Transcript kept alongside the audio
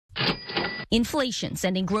Inflation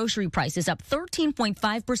sending grocery prices up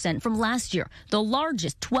 13.5% from last year, the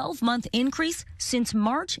largest 12-month increase since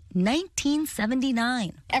March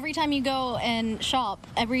 1979. Every time you go and shop,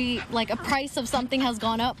 a price of something has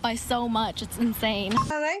gone up by so much. It's insane.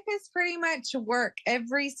 My life is pretty much work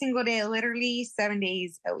every single day, literally 7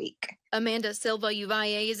 days a week. Amanda Silva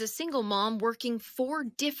Uvalle is a single mom working 4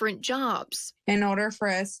 different jobs. In order for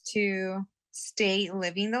us to stay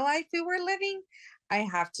living the life we were living, I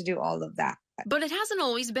have to do all of that. But it hasn't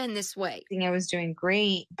always been this way. I was doing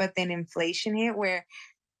great, but then inflation hit where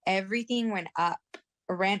everything went up.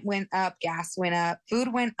 Rent went up, gas went up,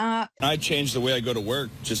 food went up. I changed the way I go to work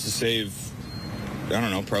just to save, I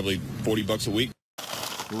don't know, probably $40 a week.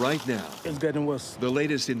 Right now, it's getting worse. The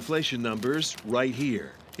latest inflation numbers right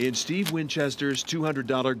here in Steve Winchester's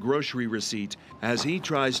 $200 grocery receipt as he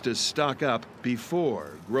tries to stock up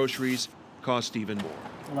before groceries cost even more.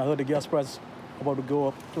 And I heard the gas price about to go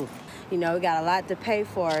up too. You know, we got a lot to pay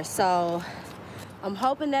for, so I'm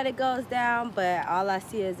hoping that it goes down, but all I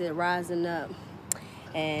see is it rising up,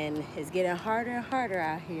 and it's getting harder and harder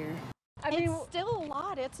out here. It's still a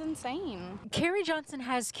lot. It's insane. Carrie Johnson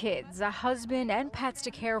has kids, a husband, and pets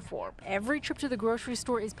to care for. Every trip to the grocery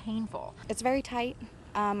store is painful. It's very tight.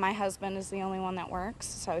 My husband is the only one that works,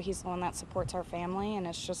 so he's the one that supports our family, and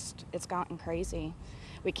it's gotten crazy.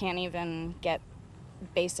 We can't even get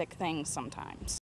basic things sometimes.